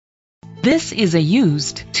This is a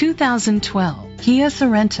used 2012 Kia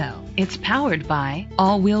Sorento. It's powered by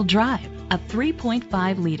all-wheel drive, a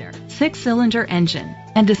 3.5-liter, 6-cylinder engine,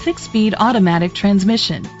 and a 6-speed automatic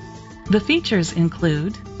transmission. The features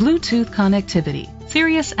include Bluetooth connectivity,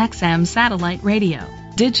 Sirius XM satellite radio,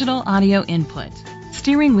 digital audio input,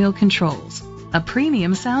 steering wheel controls, a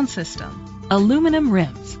premium sound system, aluminum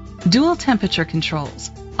rims, dual temperature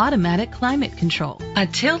controls, automatic climate control, a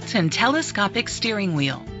tilt and telescopic steering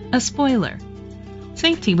wheel, a spoiler.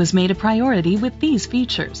 Safety was made a priority with these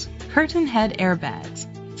features: curtain head airbags,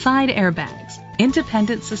 side airbags,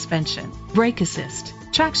 independent suspension, brake assist,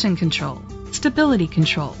 traction control, stability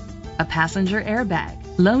control, a passenger airbag,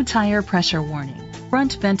 low tire pressure warning,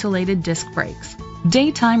 front ventilated disc brakes,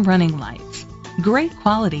 daytime running lights. Great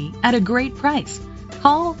quality at a great price.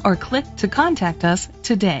 Call or click to contact us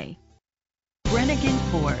today. Brenengen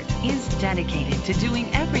Ford is dedicated to doing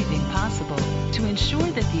everything possible to ensure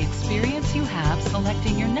that the experience you have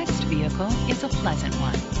selecting your next vehicle is a pleasant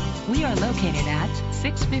one. We are located at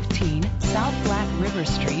 615 South Black River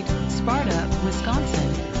Street, Sparta,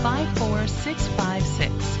 Wisconsin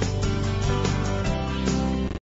 54656.